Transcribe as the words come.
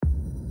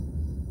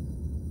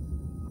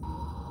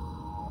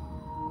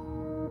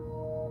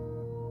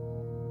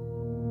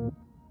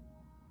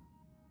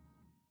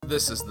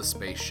This is The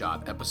Space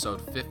Shot,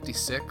 episode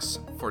 56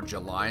 for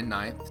July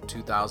 9th,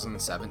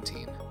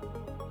 2017.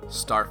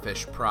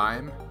 Starfish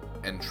Prime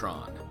and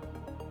Tron.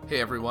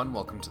 Hey everyone,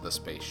 welcome to The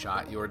Space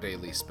Shot, your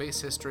daily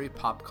space history,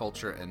 pop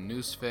culture, and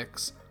news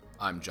fix.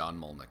 I'm John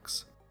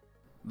Molnix.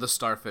 The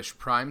Starfish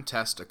Prime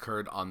test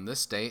occurred on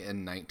this day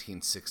in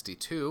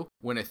 1962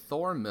 when a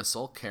Thor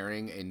missile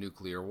carrying a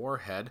nuclear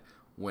warhead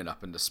went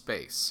up into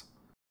space.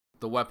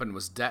 The weapon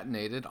was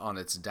detonated on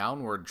its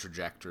downward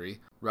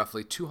trajectory,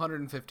 roughly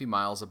 250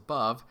 miles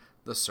above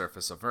the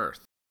surface of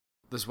Earth.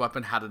 This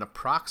weapon had an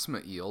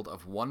approximate yield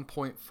of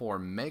 1.4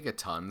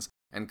 megatons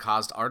and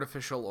caused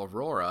artificial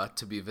aurora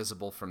to be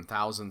visible from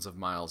thousands of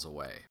miles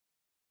away.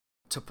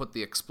 To put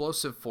the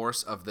explosive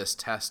force of this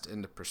test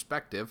into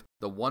perspective,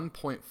 the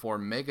 1.4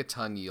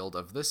 megaton yield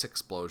of this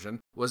explosion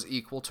was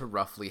equal to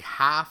roughly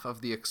half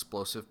of the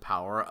explosive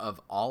power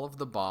of all of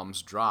the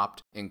bombs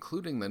dropped,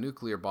 including the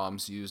nuclear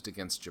bombs used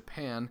against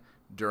Japan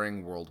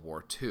during World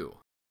War II.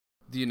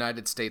 The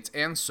United States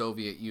and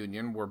Soviet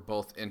Union were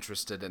both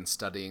interested in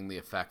studying the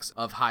effects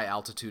of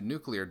high-altitude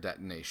nuclear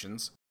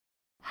detonations.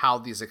 How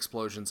these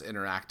explosions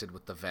interacted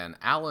with the Van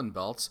Allen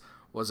belts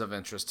was of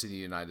interest to the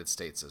United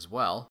States as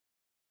well.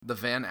 The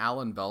Van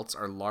Allen belts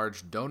are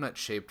large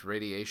donut-shaped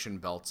radiation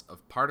belts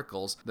of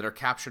particles that are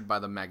captured by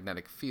the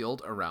magnetic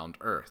field around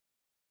Earth.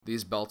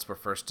 These belts were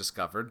first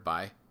discovered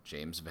by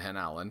James Van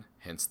Allen,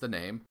 hence the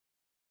name.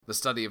 The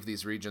study of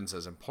these regions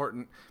is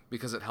important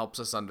because it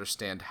helps us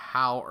understand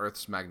how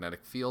Earth's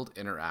magnetic field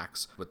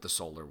interacts with the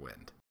solar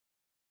wind.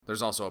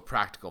 There's also a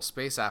practical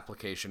space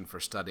application for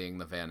studying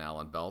the Van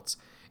Allen belts.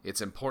 It's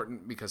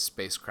important because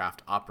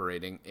spacecraft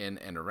operating in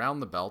and around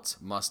the belts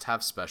must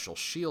have special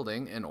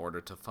shielding in order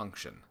to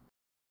function.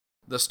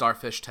 The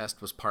Starfish test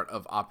was part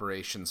of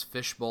Operations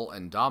Fishbowl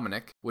and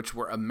Dominic, which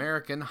were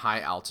American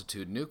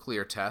high-altitude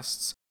nuclear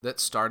tests that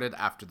started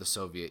after the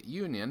Soviet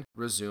Union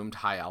resumed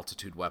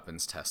high-altitude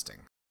weapons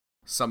testing.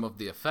 Some of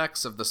the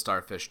effects of the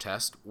Starfish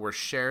test were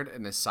shared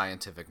in a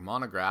scientific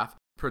monograph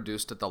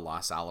produced at the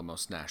Los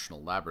Alamos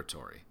National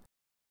Laboratory.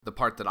 The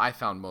part that I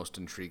found most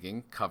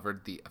intriguing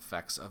covered the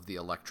effects of the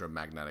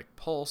electromagnetic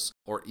pulse,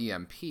 or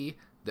EMP,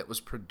 that was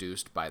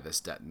produced by this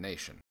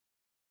detonation.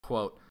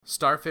 Quote,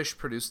 Starfish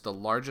produced the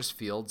largest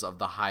fields of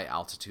the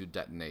high-altitude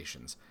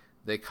detonations.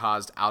 They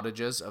caused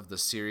outages of the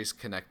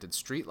series-connected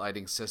street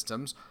lighting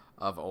systems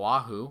of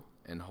Oahu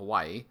in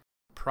Hawaii,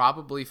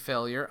 probably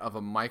failure of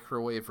a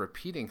microwave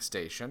repeating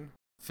station,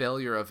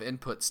 failure of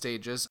input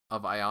stages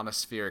of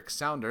ionospheric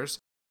sounders,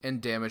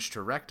 and damage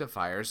to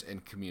rectifiers in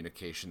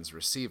communications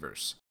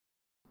receivers.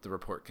 The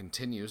report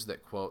continues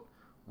that, quote,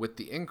 with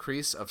the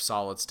increase of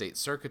solid-state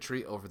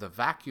circuitry over the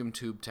vacuum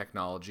tube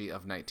technology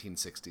of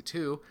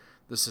 1962,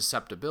 the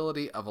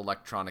susceptibility of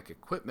electronic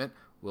equipment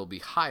will be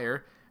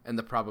higher, and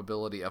the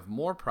probability of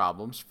more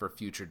problems for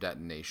future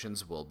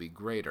detonations will be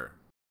greater.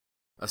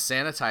 A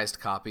sanitized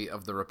copy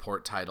of the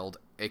report titled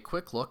A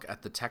Quick Look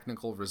at the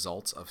Technical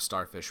Results of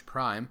Starfish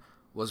Prime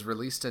was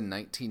released in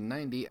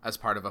 1990 as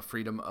part of a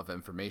Freedom of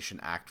Information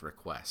Act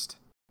request.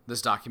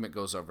 This document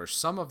goes over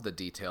some of the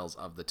details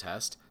of the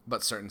test,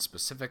 but certain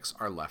specifics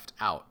are left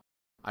out.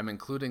 I'm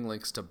including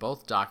links to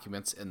both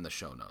documents in the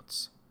show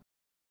notes.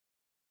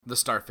 The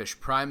Starfish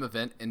Prime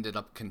event ended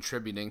up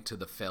contributing to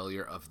the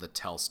failure of the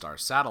Telstar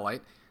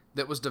satellite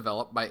that was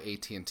developed by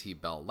AT&T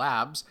Bell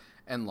Labs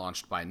and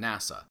launched by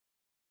NASA.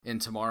 In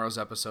tomorrow's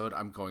episode,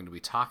 I'm going to be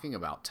talking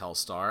about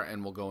Telstar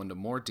and will go into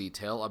more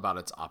detail about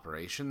its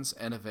operations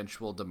and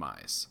eventual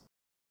demise.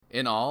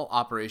 In all,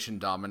 Operation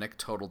Dominic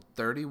totaled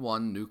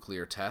 31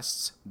 nuclear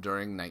tests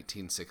during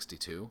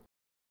 1962.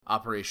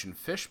 Operation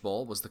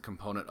Fishbowl was the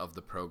component of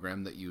the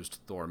program that used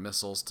Thor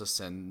missiles to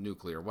send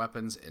nuclear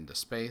weapons into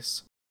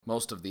space.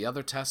 Most of the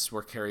other tests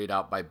were carried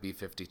out by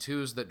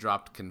B-52s that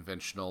dropped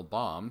conventional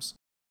bombs.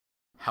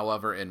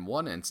 However, in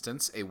one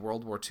instance, a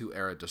World War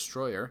II-era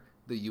destroyer,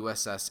 the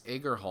USS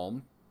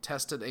Agerholm,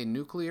 tested a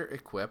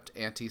nuclear-equipped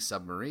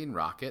anti-submarine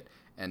rocket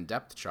and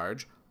depth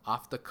charge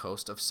off the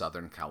coast of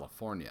Southern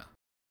California.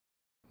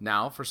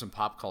 Now for some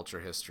pop culture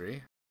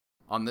history.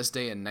 On this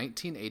day in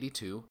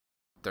 1982,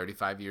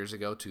 35 years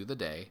ago to the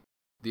day,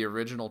 the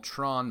original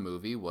Tron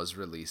movie was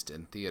released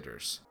in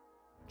theaters.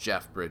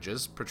 Jeff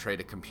Bridges portrayed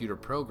a computer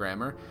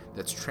programmer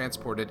that's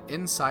transported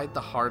inside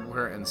the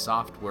hardware and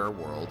software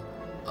world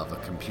of a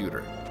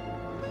computer.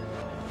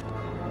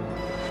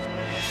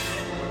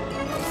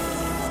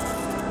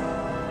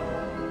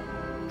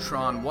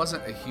 Tron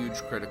wasn't a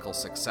huge critical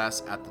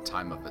success at the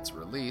time of its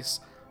release,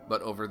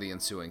 but over the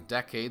ensuing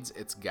decades,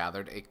 it's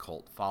gathered a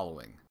cult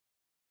following.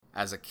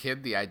 As a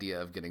kid, the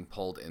idea of getting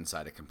pulled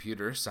inside a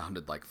computer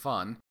sounded like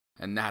fun,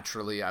 and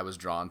naturally I was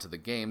drawn to the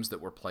games that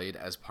were played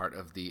as part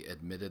of the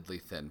admittedly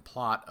thin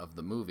plot of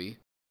the movie,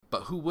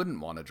 but who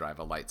wouldn't want to drive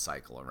a light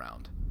cycle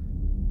around?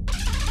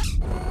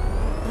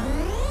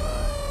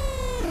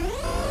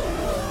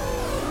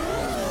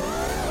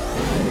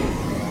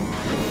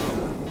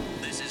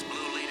 This is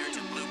Blue Leader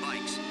to Blue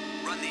Bikes.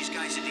 Run these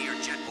guys into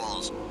your jet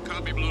walls.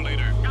 Copy, Blue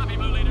Leader. Copy,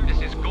 Blue Leader.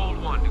 This is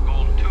Gold 1 to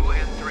Gold 2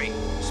 and 3.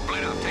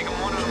 Split up. Take them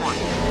one-on-one.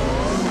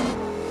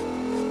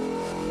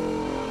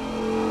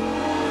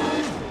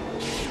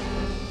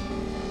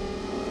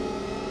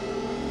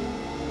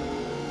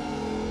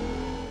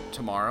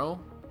 tomorrow,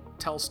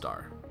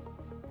 Telstar.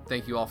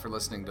 Thank you all for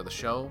listening to the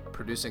show.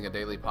 Producing a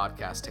daily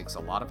podcast takes a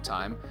lot of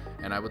time,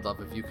 and I would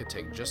love if you could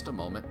take just a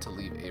moment to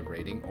leave a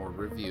rating or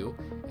review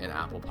in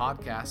Apple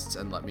Podcasts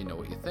and let me know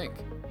what you think.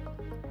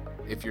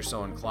 If you're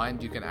so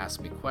inclined, you can ask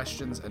me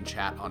questions and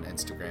chat on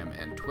Instagram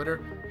and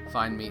Twitter.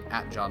 Find me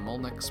at John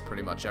Molnix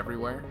pretty much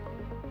everywhere.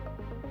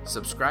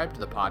 Subscribe to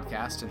the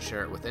podcast and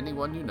share it with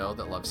anyone you know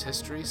that loves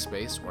history,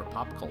 space, or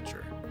pop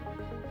culture.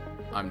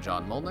 I'm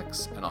John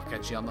Molnix, and I'll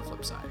catch you on the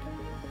flip side.